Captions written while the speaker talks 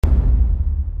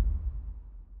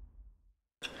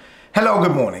Hello,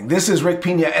 good morning. This is Rick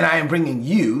Pina, and I am bringing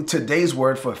you today's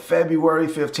word for February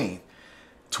 15th,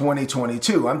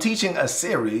 2022. I'm teaching a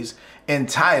series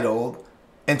entitled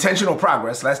Intentional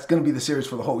Progress. That's going to be the series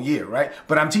for the whole year, right?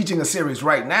 But I'm teaching a series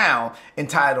right now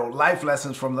entitled Life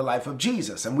Lessons from the Life of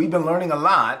Jesus. And we've been learning a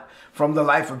lot from the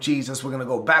life of Jesus. We're going to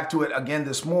go back to it again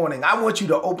this morning. I want you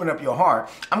to open up your heart.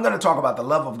 I'm going to talk about the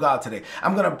love of God today.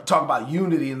 I'm going to talk about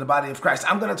unity in the body of Christ.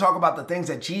 I'm going to talk about the things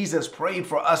that Jesus prayed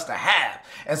for us to have.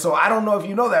 And so I don't know if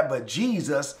you know that, but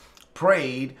Jesus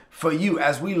prayed for you.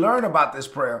 As we learn about this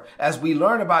prayer, as we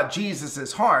learn about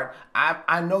Jesus's heart,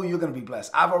 I know you're going to be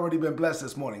blessed. I've already been blessed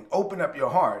this morning. Open up your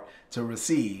heart to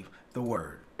receive the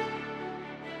word.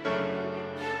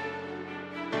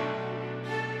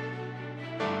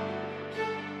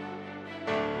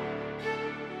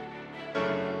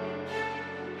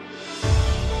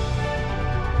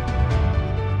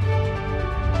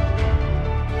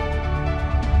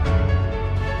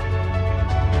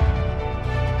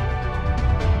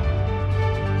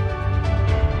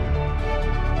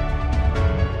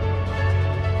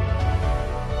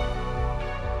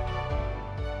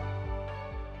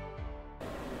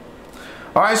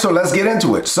 All right, so let's get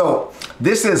into it. So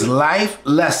this is Life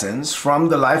Lessons from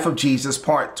the Life of Jesus,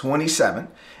 part 27.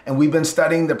 And we've been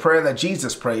studying the prayer that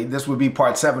Jesus prayed. This would be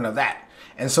part 7 of that.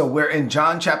 And so we're in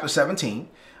John chapter 17.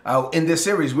 In this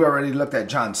series, we already looked at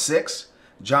John 6,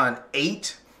 John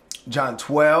 8, John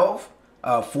 12,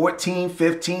 14,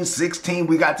 15, 16.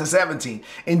 We got to 17.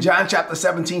 In John chapter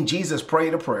 17, Jesus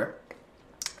prayed a prayer.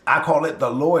 I call it the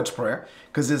Lord's Prayer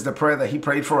because it's the prayer that he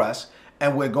prayed for us.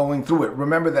 And we're going through it.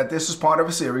 Remember that this is part of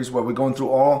a series where we're going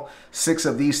through all 6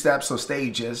 of these steps or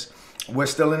stages. We're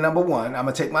still in number 1. I'm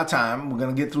going to take my time. We're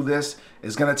going to get through this.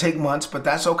 It's going to take months, but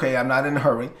that's okay. I'm not in a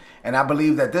hurry. And I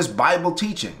believe that this Bible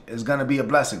teaching is going to be a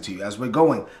blessing to you as we're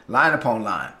going line upon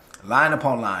line, line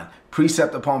upon line,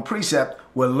 precept upon precept.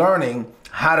 We're learning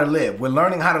how to live. We're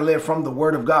learning how to live from the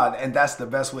Word of God, and that's the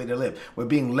best way to live. We're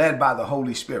being led by the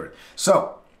Holy Spirit.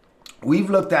 So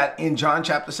we've looked at in John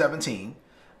chapter 17,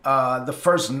 the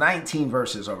first 19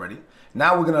 verses already.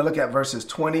 Now we're going to look at verses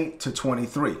 20 to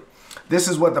 23. This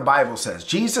is what the Bible says.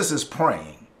 Jesus is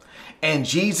praying, and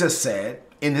Jesus said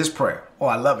in his prayer, oh,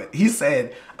 I love it. He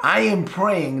said, I am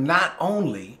praying not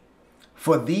only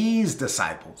for these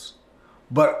disciples,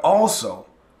 but also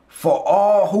for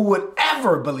all who would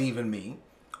ever believe in me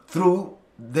through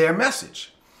their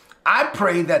message. I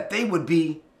pray that they would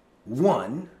be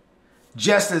one,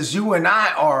 just as you and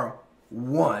I are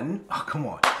one. Oh, come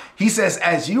on. He says,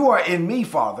 as you are in me,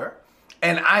 Father,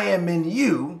 and I am in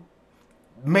you,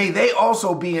 may they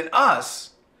also be in us,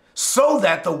 so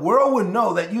that the world would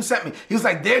know that you sent me. He was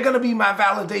like, they're going to be my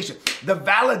validation. The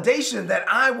validation that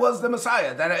I was the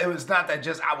Messiah, that it was not that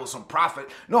just I was some prophet.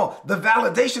 No, the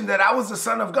validation that I was the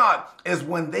Son of God is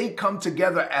when they come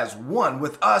together as one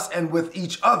with us and with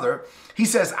each other. He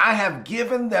says, I have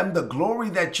given them the glory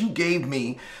that you gave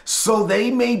me, so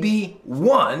they may be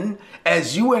one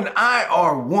as you and I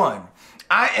are one.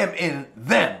 I am in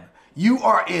them. You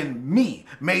are in me.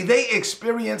 May they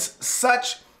experience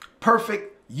such perfect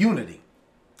unity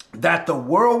that the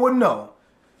world would know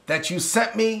that you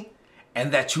sent me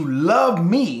and that you love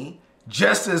me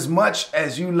just as much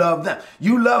as you love them.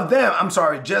 You love them,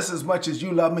 just as much as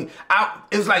you love me.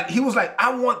 He was like,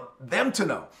 I want them to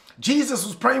know. Jesus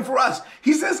was praying for us.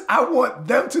 He says, I want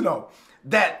them to know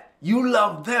that you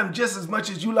love them just as much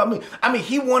as you love me. I mean,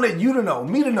 he wanted you to know,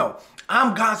 me to know,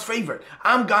 I'm God's favorite.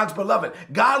 I'm God's beloved.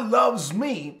 God loves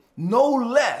me no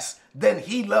less than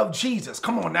he loved Jesus.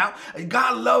 Come on now.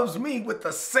 God loves me with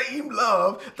the same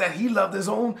love that he loved his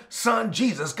own son,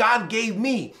 Jesus. God gave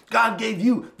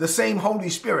you the same Holy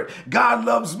Spirit. God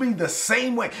loves me the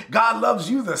same way. God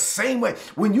loves you the same way.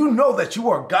 When you know that you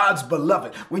are God's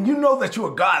beloved, when you know that you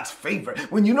are God's favorite,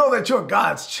 when you know that you're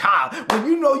God's child, when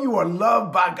you know you are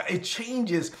loved by God, it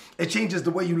changes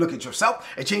the way you look at yourself.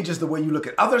 It changes the way you look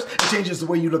at others. It changes the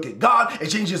way you look at God. It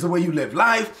changes the way you live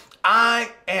life. I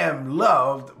am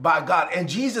loved by God. And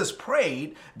Jesus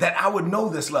prayed that I would know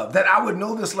this love, that I would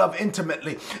know this love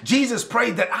intimately. Jesus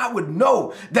prayed that I would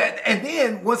know that. And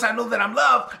then once I know that I'm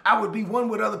loved, I would be one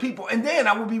with other people. And then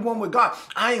I would be one with God.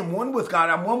 I am one with God.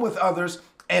 I'm one with others.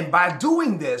 And by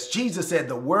doing this, Jesus said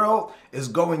the world is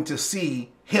going to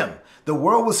see him. The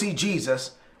world will see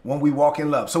Jesus when we walk in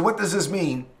love. So what does this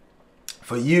mean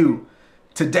for you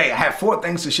today? I have 4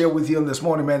 things to share with you this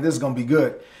morning, man. This is going to be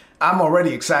good. I'm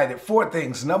already excited. 4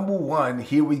 things. Number 1,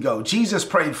 here we go. Jesus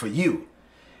prayed for you,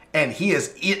 and he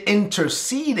is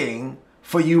interceding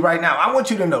for you right now. I want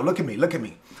you to know, look at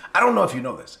me. I don't know if you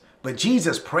know this, but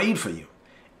Jesus prayed for you.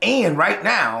 And right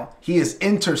now, he is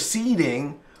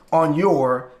interceding on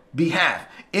your behalf.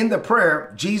 In the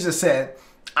prayer, Jesus said,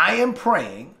 I am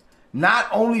praying not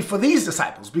only for these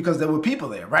disciples, because there were people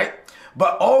there, right?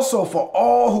 But also for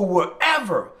all who will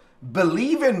ever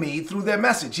believe in me through their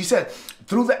message. He said,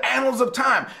 through the annals of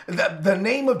time, the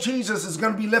name of Jesus is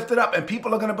going to be lifted up and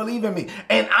people are going to believe in me.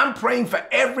 And I'm praying for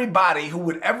everybody who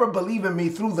would ever believe in me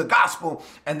through the gospel.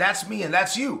 And that's me and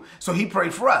that's you. So he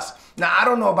prayed for us. Now, I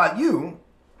don't know about you,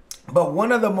 but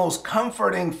one of the most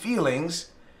comforting feelings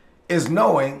is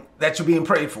knowing that you're being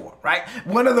prayed for, right?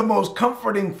 One of the most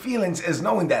comforting feelings is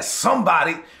knowing that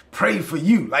somebody prayed for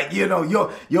you. Like, you know,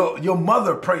 your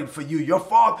mother prayed for you, your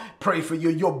father prayed for you,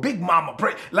 your big mama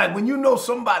prayed. Like when you know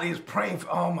somebody is praying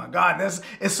for, oh my God,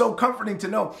 it's so comforting to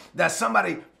know that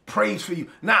somebody prays for you.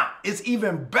 Now, it's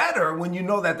even better when you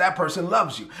know that that person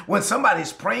loves you. When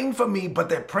somebody's praying for me, but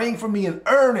they're praying for me in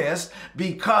earnest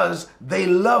because they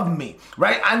love me,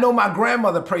 right? I know my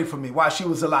grandmother prayed for me while she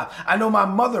was alive. I know my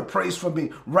mother prays for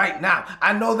me right now.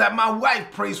 I know that my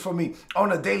wife prays for me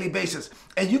on a daily basis.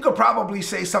 And you could probably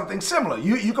say something similar.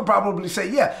 You could probably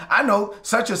say, yeah, I know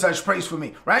such and such prays for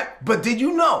me, right? But did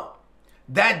you know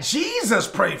that Jesus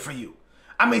prayed for you?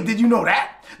 I mean, did you know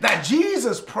that? That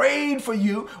Jesus prayed for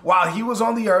you while he was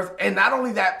on the earth. And not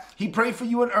only that, he prayed for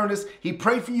you in earnest. He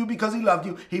prayed for you because he loved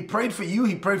you. He prayed for you.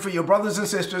 He prayed for your brothers and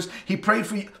sisters. He prayed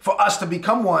for us to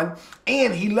become one.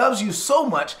 And he loves you so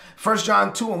much. 1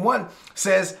 John 2:1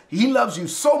 says he loves you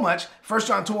so much. 1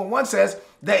 John 2:1 says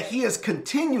that he is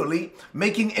continually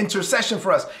making intercession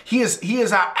for us. He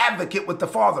is our advocate with the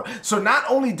Father. So not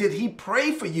only did he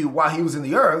pray for you while he was in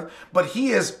the earth, but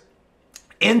he is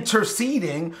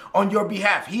interceding on your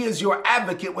behalf. He is your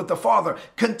advocate with the Father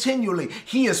continually.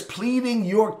 He is pleading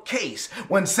your case.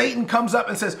 When Satan comes up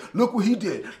and says, look what he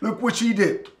did, look what she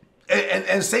did,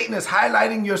 and Satan is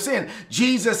highlighting your sin,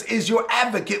 Jesus is your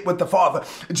advocate with the Father.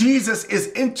 Jesus is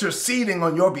interceding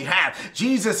on your behalf.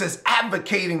 Jesus is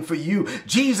advocating for you.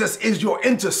 Jesus is your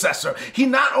intercessor. He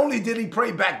not only did he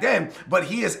pray back then, but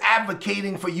he is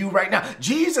advocating for you right now.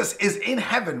 Jesus is in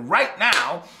heaven right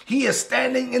now. He is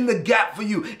standing in the gap for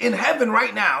you. In heaven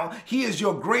right now, he is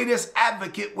your greatest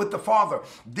advocate with the Father.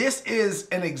 This is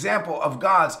an example of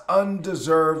God's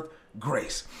undeserved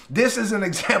grace. This is an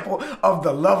example of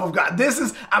the love of God.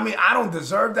 I don't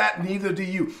deserve that, neither do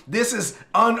you. This is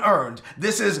unearned.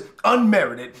 This is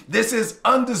unmerited. This is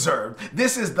undeserved.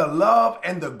 This is the love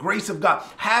and the grace of God.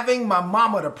 Having my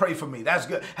mama to pray for me, that's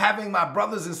good. Having my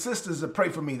brothers and sisters to pray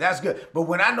for me, that's good. But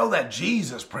when I know that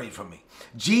Jesus prayed for me,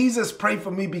 Jesus prayed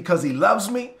for me because he loves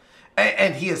me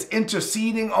and he is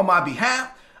interceding on my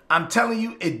behalf, I'm telling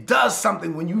you, it does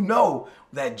something when you know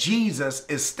that Jesus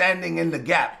is standing in the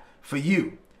gap for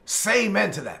you. Say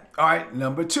amen to that. All right.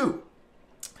 Number two,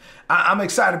 I'm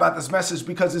excited about this message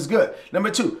because it's good. Number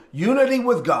two, unity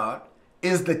with God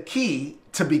is the key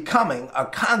to becoming a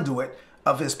conduit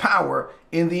of his power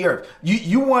in the earth.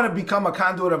 You want to become a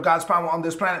conduit of God's power on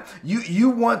this planet. You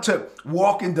want to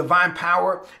walk in divine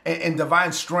power and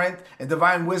divine strength and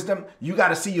divine wisdom. You got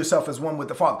to see yourself as one with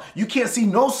the Father. You can't see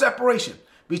no separation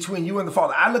between you and the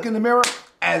Father. I look in the mirror.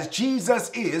 As Jesus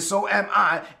is, so am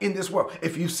I in this world.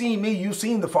 If you've seen me, you've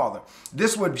seen the Father.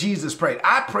 This is what Jesus prayed.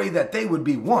 I pray that they would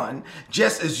be one,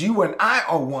 just as you and I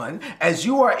are one. As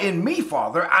you are in me,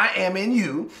 Father, I am in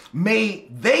you. May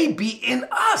they be in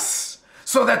us,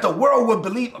 so that the world would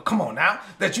believe, come on now,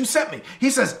 that you sent me.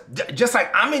 He says, just like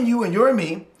I'm in you and you're in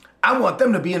me, I want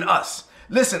them to be in us.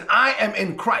 Listen, I am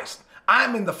in Christ.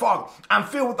 I'm in the Father. I'm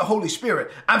filled with the Holy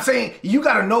Spirit. I'm saying you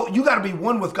got to know, you got to be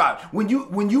one with God. When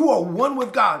you are one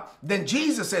with God, then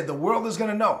Jesus said the world is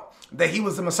going to know that he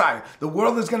was the Messiah. The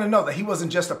world is going to know that he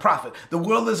wasn't just a prophet. The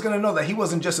world is going to know that he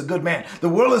wasn't just a good man. The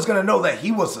world is going to know that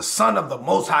he was the Son of the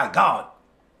Most High God,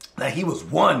 that he was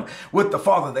one with the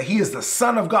Father, that he is the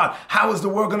Son of God. How is the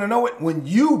world going to know it? When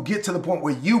you get to the point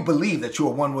where you believe that you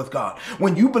are one with God.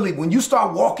 When you believe, when you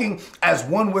start walking as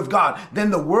one with God, then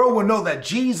the world will know that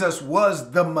Jesus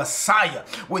was the Messiah.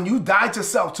 When you die to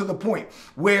self to the point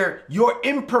where your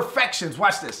imperfections,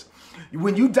 watch this,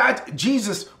 when you died,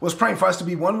 Jesus was praying for us to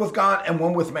be one with God and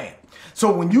one with man.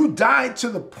 So when you die to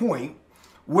the point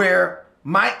where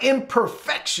my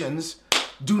imperfections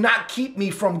do not keep me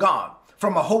from God,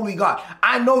 from a holy God.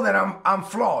 I know that I'm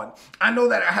flawed. I know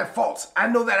that I have faults. I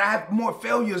know that I have more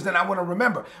failures than I want to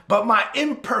remember. But my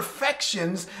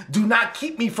imperfections do not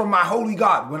keep me from my holy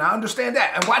God. When I understand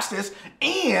that, and watch this,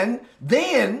 and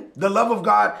then the love of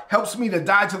God helps me to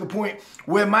die to the point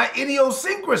where my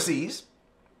idiosyncrasies,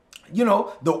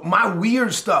 my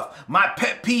weird stuff, my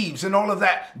pet peeves and all of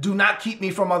that do not keep me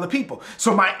from other people.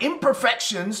 So my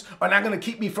imperfections are not going to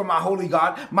keep me from my holy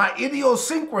God. My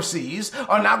idiosyncrasies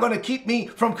are not going to keep me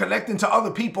from connecting to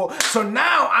other people. So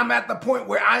now I'm at the point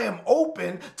where I am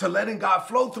open to letting God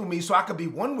flow through me so I could be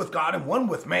one with God and one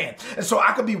with man. And so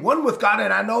I could be one with God,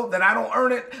 and I know that I don't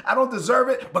earn it, I don't deserve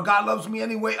it, but God loves me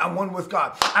anyway. I'm one with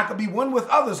God. I could be one with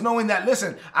others knowing that,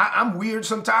 listen, I'm weird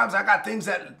sometimes. I got things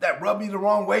that rub me the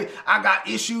wrong way. I got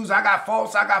issues, I got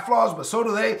faults, I got flaws, but so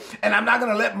do they. And I'm not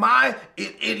going to let my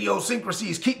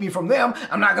idiosyncrasies keep me from them.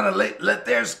 I'm not going to let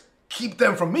theirs keep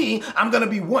them from me. I'm going to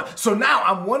be one. So now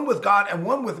I'm one with God and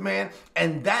one with man.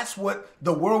 And that's what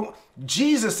the world,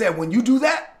 Jesus said, when you do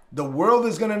that, the world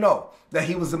is going to know that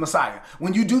he was the Messiah.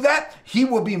 When you do that, he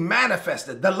will be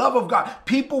manifested. The love of God.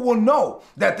 People will know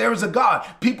that there is a God.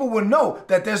 People will know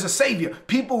that there's a Savior.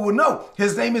 People will know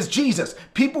his name is Jesus.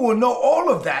 People will know all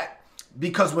of that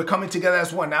because we're coming together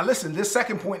as one. Now listen, this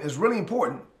second point is really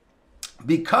important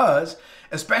because,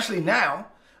 especially now,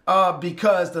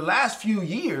 because the last few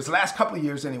years, last couple of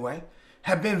years anyway,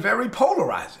 have been very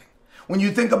polarizing. When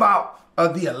you think about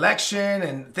the election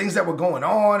and things that were going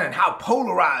on and how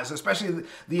polarized, especially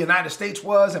the United States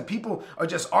was, and people are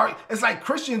just arguing. It's like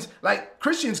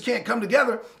Christians can't come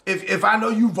together. If I know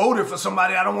you voted for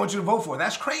somebody I don't want you to vote for,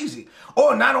 that's crazy.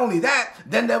 Or not only that,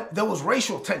 then there was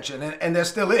racial tension, and there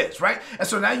still is, right? And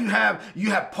so now you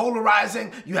have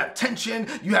polarizing, you have tension,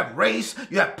 you have race,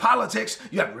 you have politics,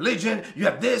 you have religion, you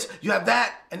have this, you have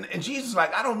that. And Jesus is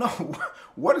like, I don't know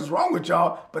what is wrong with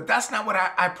y'all, but that's not what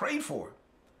I prayed for.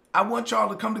 I want y'all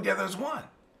to come together as one.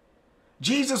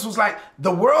 Jesus was like,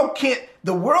 the world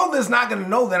is not going to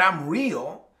know that I'm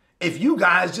real if you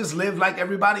guys just live like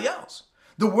everybody else.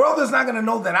 The world is not going to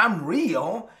know that I'm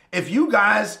real if you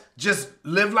guys just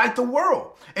live like the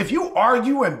world. If you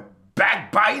argue and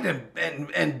backbite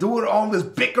and do all this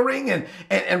bickering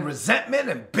and resentment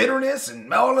and bitterness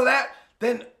and all of that,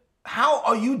 then how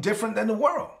are you different than the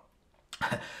world?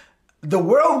 The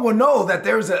world will know that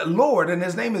there's a Lord and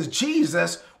his name is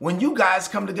Jesus when you guys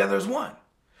come together as one.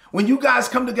 When you guys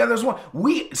come together as one.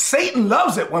 Satan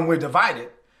loves it when we're divided,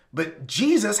 but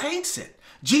Jesus hates it.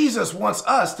 Jesus wants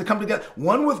us to come together,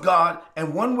 one with God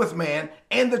and one with man,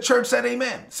 and the church said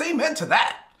amen. Say amen to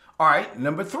that. All right,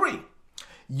 number 3.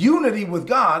 Unity with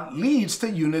God leads to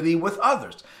unity with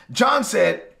others. John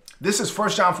said, this is 1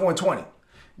 John 4:20.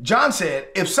 John said,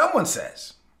 if someone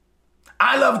says,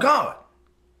 I love God,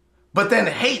 but then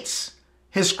hates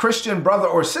his Christian brother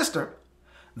or sister,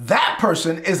 that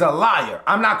person is a liar.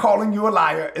 I'm not calling you a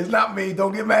liar. It's not me.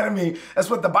 Don't get mad at me. That's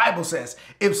what the Bible says.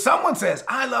 If someone says,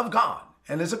 I love God,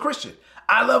 and is a Christian,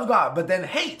 I love God, but then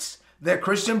hates their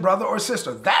Christian brother or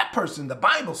sister, that person, the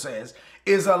Bible says,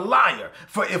 is a liar.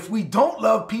 For if we don't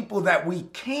love people that we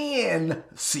can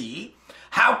see,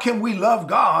 how can we love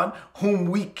God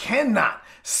whom we cannot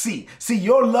see? See,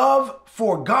 your love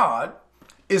for God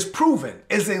is proven,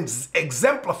 is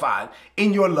exemplified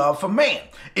in your love for man.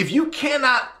 If you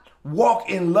cannot walk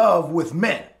in love with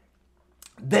men,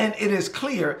 then it is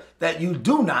clear that you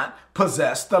do not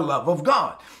possess the love of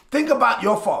God. Think about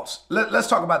your faults. Let's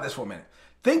talk about this for a minute.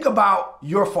 Think about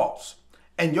your faults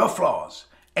and your flaws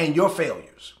and your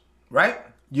failures, right?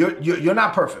 You're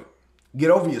not perfect. Get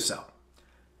over yourself.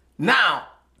 Now,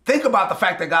 think about the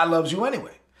fact that God loves you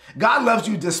anyway. God loves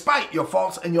you despite your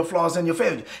faults and your flaws and your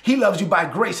failures. He loves you by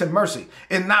grace and mercy,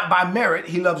 and not by merit.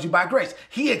 He loves you by grace.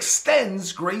 He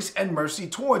extends grace and mercy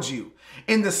towards you.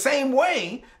 In the same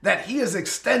way that he is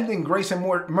extending grace and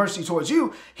mercy towards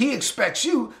you, he expects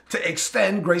you to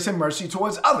extend grace and mercy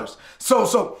towards others.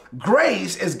 So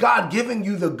grace is God giving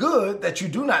you the good that you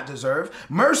do not deserve.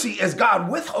 Mercy is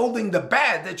God withholding the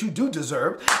bad that you do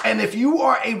deserve. And if you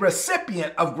are a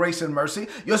recipient of grace and mercy,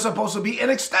 you're supposed to be an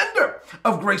extender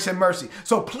of grace and mercy.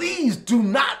 So please do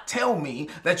not tell me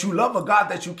that you love a God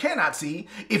that you cannot see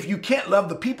if you can't love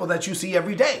the people that you see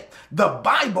every day. The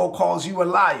Bible calls you a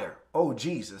liar. Oh,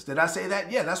 Jesus. Did I say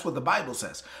that? Yeah, that's what the Bible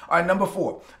says. All right, number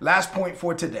 4, last point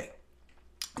for today.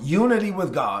 Unity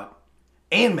with God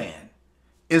and man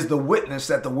is the witness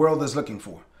that the world is looking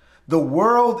for. The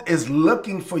world is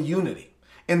looking for unity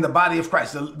in the body of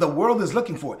Christ. The world is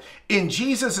looking for it. In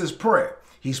Jesus's prayer,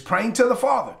 he's praying to the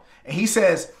Father, and he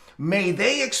says, may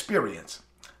they experience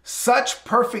such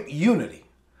perfect unity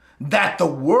that the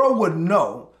world would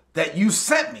know that you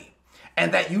sent me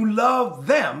and that you love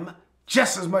them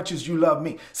just as much as you love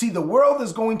me. See, the world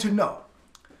is going to know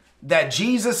that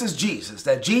Jesus is Jesus,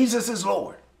 that Jesus is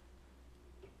Lord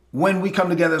when we come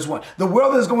together as one. The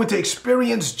world is going to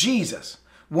experience Jesus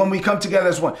when we come together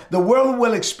as one. The world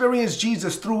will experience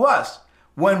Jesus through us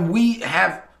when we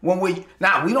have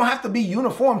Now we don't have to be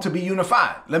uniform to be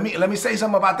unified. Let me say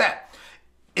something about that.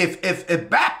 If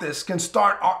Baptists can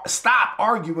stop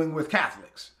arguing with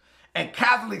Catholics, and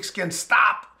Catholics can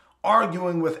stop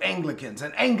arguing with Anglicans,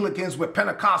 and Anglicans with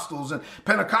Pentecostals, and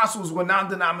Pentecostals with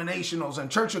non-denominationals,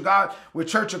 and Church of God with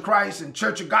Church of Christ, and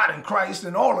Church of God in Christ,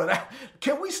 and all of that.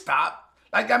 Can we stop?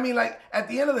 Like at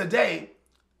the end of the day,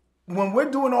 when we're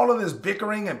doing all of this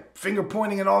bickering and finger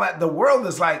pointing and all that, the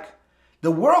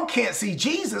world can't see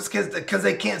Jesus because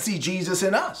they can't see Jesus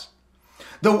in us.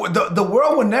 The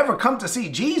world will never come to see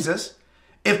Jesus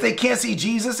if they can't see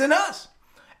Jesus in us.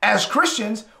 As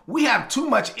Christians, we have too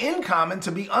much in common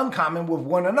to be uncommon with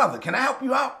one another. Can I help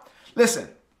you out? Listen,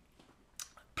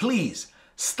 please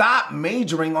stop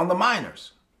majoring on the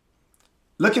minors.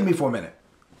 Look at me for a minute.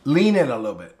 Lean in a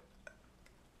little bit.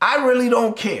 I really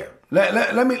don't care.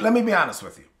 Let me be honest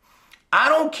with you. I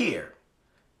don't care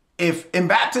if in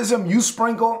baptism you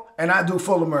sprinkle and I do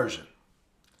full immersion.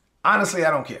 Honestly, I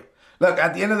don't care. Look,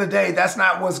 at the end of the day, that's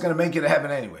not what's going to make you to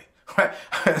heaven anyway. Right?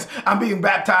 I'm being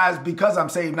baptized because I'm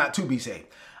saved, not to be saved.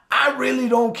 I really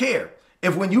don't care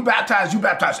if when you baptize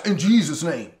in Jesus'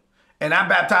 name, and I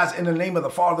baptize in the name of the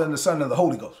Father and the Son and the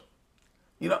Holy Ghost.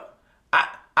 You know,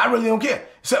 I really don't care.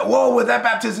 So, well, that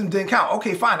baptism didn't count.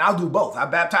 Okay, fine, I'll do both. I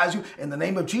baptize you in the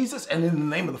name of Jesus and in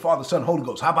the name of the Father, Son, and Holy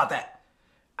Ghost. How about that?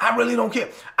 I really don't care.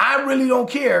 I really don't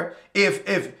care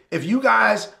if you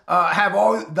guys have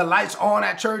all the lights on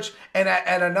at church and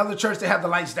at another church they have the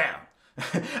lights down.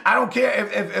 I don't care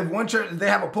if one church they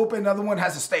have a pulpit, another one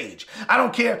has a stage. I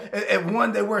don't care if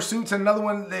one they wear suits and another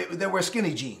one they wear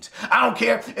skinny jeans. I don't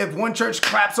care if one church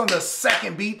claps on the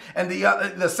second beat and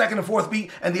the second and fourth beat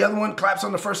and the other one claps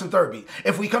on the first and third beat.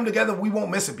 If we come together, we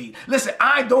won't miss a beat. Listen,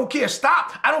 I don't care.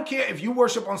 Stop. I don't care if you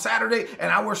worship on Saturday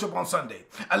and I worship on Sunday.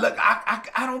 Look,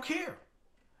 I don't care.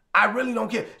 I really don't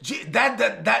care.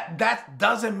 That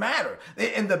doesn't matter.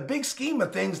 In the big scheme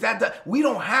of things, we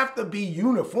don't have to be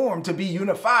uniform to be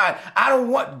unified.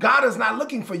 God is not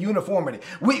looking for uniformity.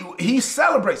 He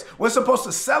celebrates. We're supposed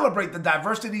to celebrate the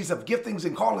diversities of giftings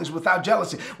and callings without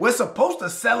jealousy. We're supposed to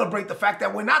celebrate the fact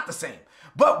that we're not the same.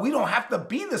 But we don't have to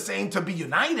be the same to be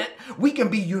united. We can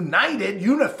be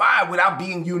unified without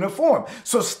being uniform.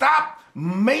 So stop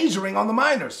majoring on the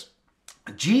minors.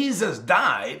 Jesus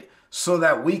died so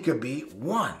that we could be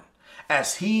one,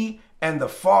 as he and the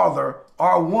Father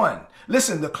are one.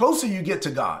 Listen, the closer you get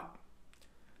to God,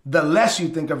 the less you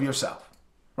think of yourself,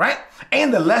 right?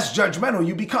 And the less judgmental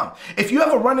you become. If you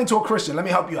ever run into a Christian, let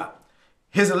me help you out.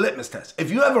 Here's a litmus test. If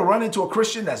you ever run into a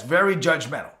Christian that's very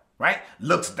judgmental, right?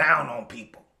 Looks down on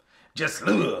people, just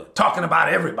talking about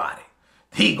everybody.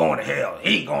 He going to hell,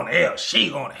 he going to hell, she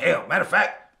going to hell. Matter of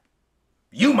fact,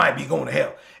 you might be going to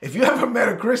hell. If you ever met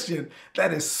a Christian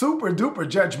that is super duper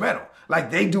judgmental, like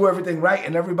they do everything right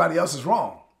and everybody else is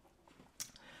wrong,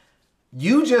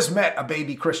 you just met a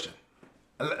baby Christian.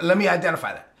 Let me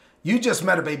identify that. You just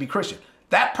met a baby Christian.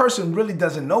 That person really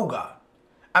doesn't know God.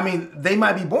 I mean, they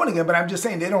might be born again, but I'm just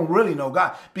saying they don't really know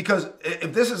God. Because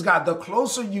if this is God, the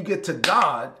closer you get to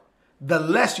God, the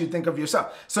less you think of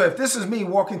yourself. So if this is me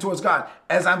walking towards God,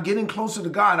 as I'm getting closer to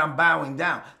God, I'm bowing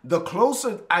down. The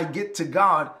closer I get to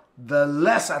God, the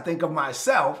less I think of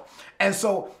myself. And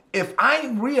so if I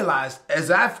realize,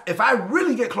 if I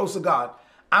really get close to God,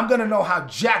 I'm going to know how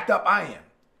jacked up I am.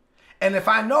 And if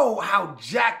I know how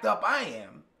jacked up I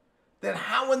am, then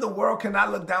how in the world can I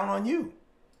look down on you?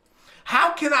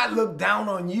 How can I look down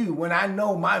on you when I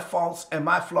know my faults and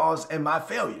my flaws and my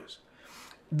failures?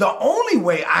 The only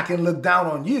way I can look down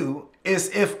on you is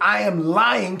if I am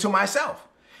lying to myself.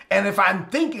 And if I'm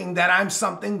thinking that I'm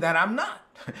something that I'm not.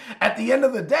 At the end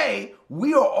of the day,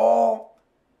 we are all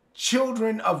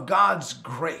children of God's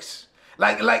grace.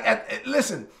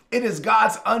 Listen, it is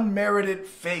God's unmerited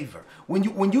favor.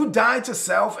 When you die to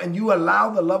self and you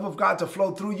allow the love of God to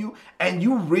flow through you and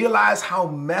you realize how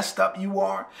messed up you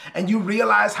are and you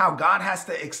realize how God has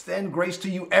to extend grace to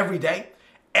you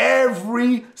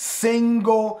every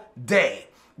single day,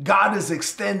 God is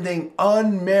extending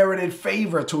unmerited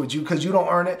favor towards you because you don't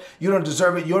earn it. You don't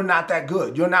deserve it. You're not that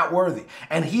good. You're not worthy.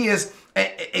 And he is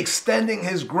extending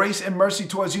his grace and mercy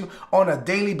towards you on a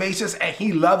daily basis. And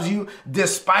he loves you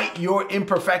despite your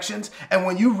imperfections. And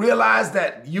when you realize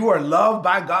that you are loved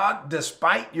by God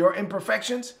despite your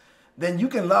imperfections, then you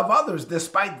can love others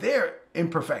despite their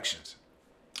imperfections.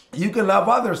 You can love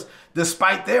others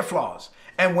despite their flaws.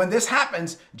 And when this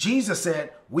happens, Jesus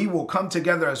said, we will come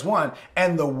together as one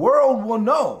and the world will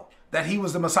know that he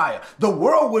was the Messiah. The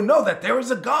world will know that there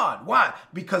is a God. Why?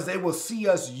 Because they will see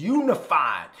us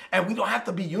unified, and we don't have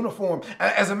to be uniform.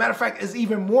 As a matter of fact, it's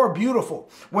even more beautiful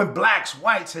when blacks,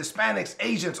 whites, Hispanics,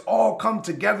 Asians all come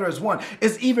together as one.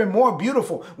 It's even more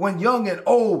beautiful when young and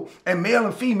old and male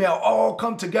and female all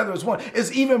come together as one.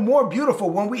 It's even more beautiful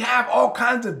when we have all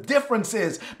kinds of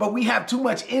differences, but we have too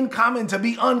much in common to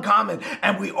be uncommon,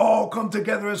 and we all come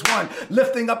together as one,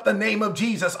 lifting up the name of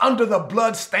Jesus under the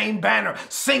blood-stained banner,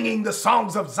 singing the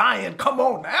songs of Zion. Come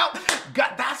on now.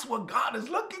 God, that's what God is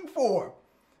looking for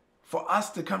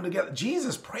us to come together.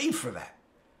 Jesus prayed for that.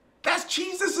 That's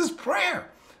Jesus's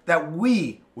prayer, that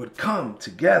we would come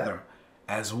together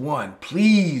as one.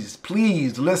 Please,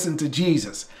 please listen to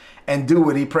Jesus and do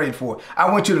what he prayed for.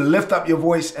 I want you to lift up your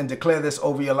voice and declare this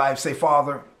over your life. Say,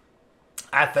 Father,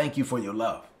 I thank you for your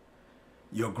love,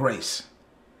 your grace,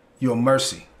 your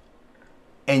mercy,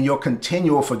 and your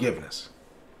continual forgiveness.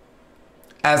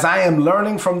 As I am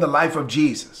learning from the life of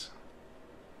Jesus,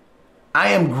 I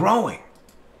am growing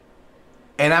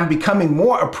and I'm becoming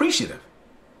more appreciative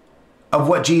of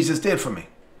what Jesus did for me.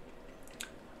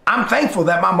 I'm thankful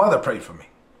that my mother prayed for me.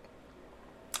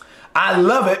 I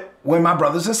love it when my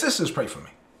brothers and sisters pray for me.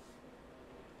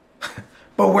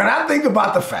 But when I think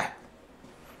about the fact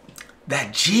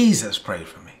that Jesus prayed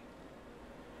for me,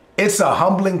 it's a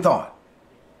humbling thought.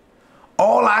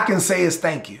 All I can say is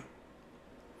thank you.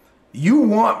 You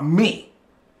want me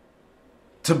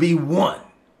to be one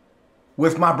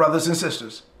with my brothers and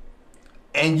sisters,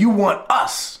 and you want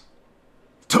us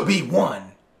to be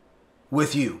one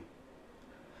with you.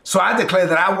 So I declare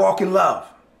that I walk in love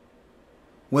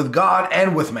with God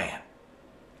and with man.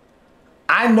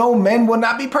 I know men will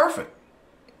not be perfect,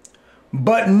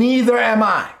 but neither am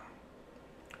I.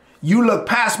 You look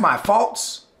past my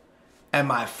faults and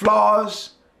my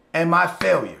flaws and my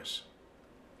failures.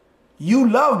 You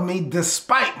love me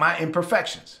despite my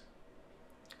imperfections.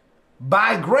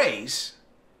 By grace,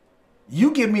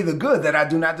 you give me the good that I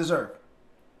do not deserve.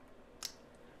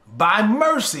 By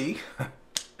mercy,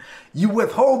 you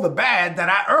withhold the bad that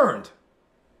I earned.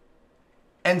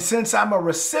 And since I'm a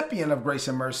recipient of grace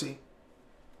and mercy,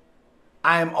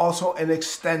 I am also an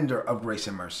extender of grace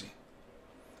and mercy.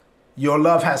 Your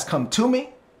love has come to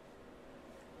me,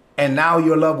 and now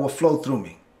your love will flow through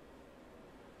me.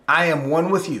 I am one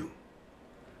with you.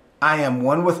 I am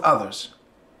one with others,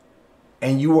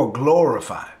 and you are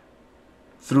glorified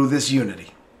through this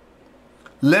unity.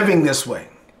 Living this way,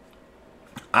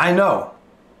 I know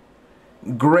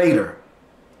greater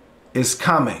is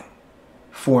coming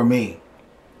for me.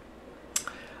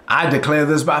 I declare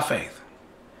this by faith.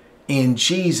 In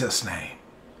Jesus' name,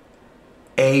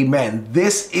 amen.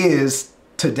 This is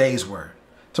today's word.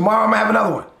 Tomorrow I'm going to have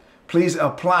another one. Please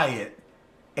apply it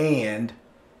and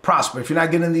prosper. If you're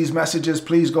not getting these messages,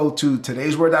 please go to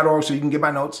todaysword.org so you can get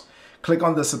my notes. Click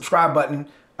on the subscribe button.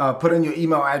 Put in your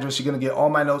email address. You're going to get all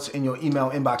my notes in your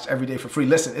email inbox every day for free.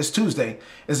 Listen, it's Tuesday.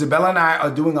 Isabella and I are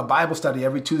doing a Bible study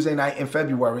every Tuesday night in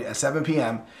February at 7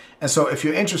 p.m. And so if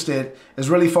you're interested, it's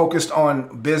really focused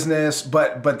on business,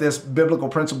 but there's biblical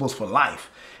principles for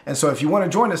life. And so if you want to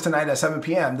join us tonight at 7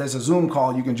 p.m., there's a Zoom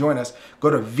call. You can join us.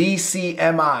 Go to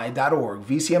vcmi.org,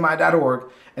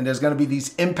 and there's going to be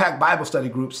these Impact Bible Study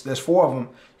groups. There's 4 of them.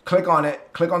 Click on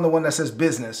it. Click on the one that says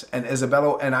business, and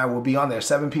Isabella and I will be on there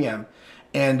 7 p.m.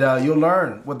 And you'll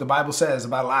learn what the Bible says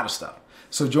about a lot of stuff.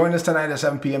 So join us tonight at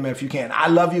 7 p.m. if you can. I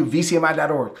love you,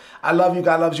 vcmi.org. I love you.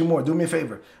 God loves you more. Do me a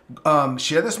favor.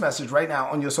 Share this message right now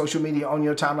on your social media, on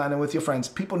your timeline, and with your friends.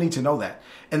 People need to know that.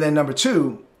 And then number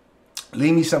 2,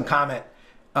 leave me some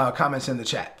comments in the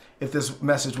chat if this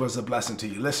message was a blessing to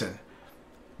you. Listen,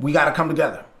 we got to come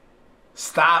together.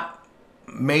 Stop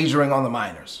majoring on the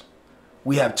minors.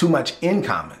 We have too much in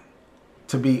common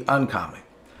to be uncommon.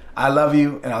 I love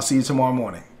you, and I'll see you tomorrow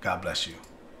morning. God bless you.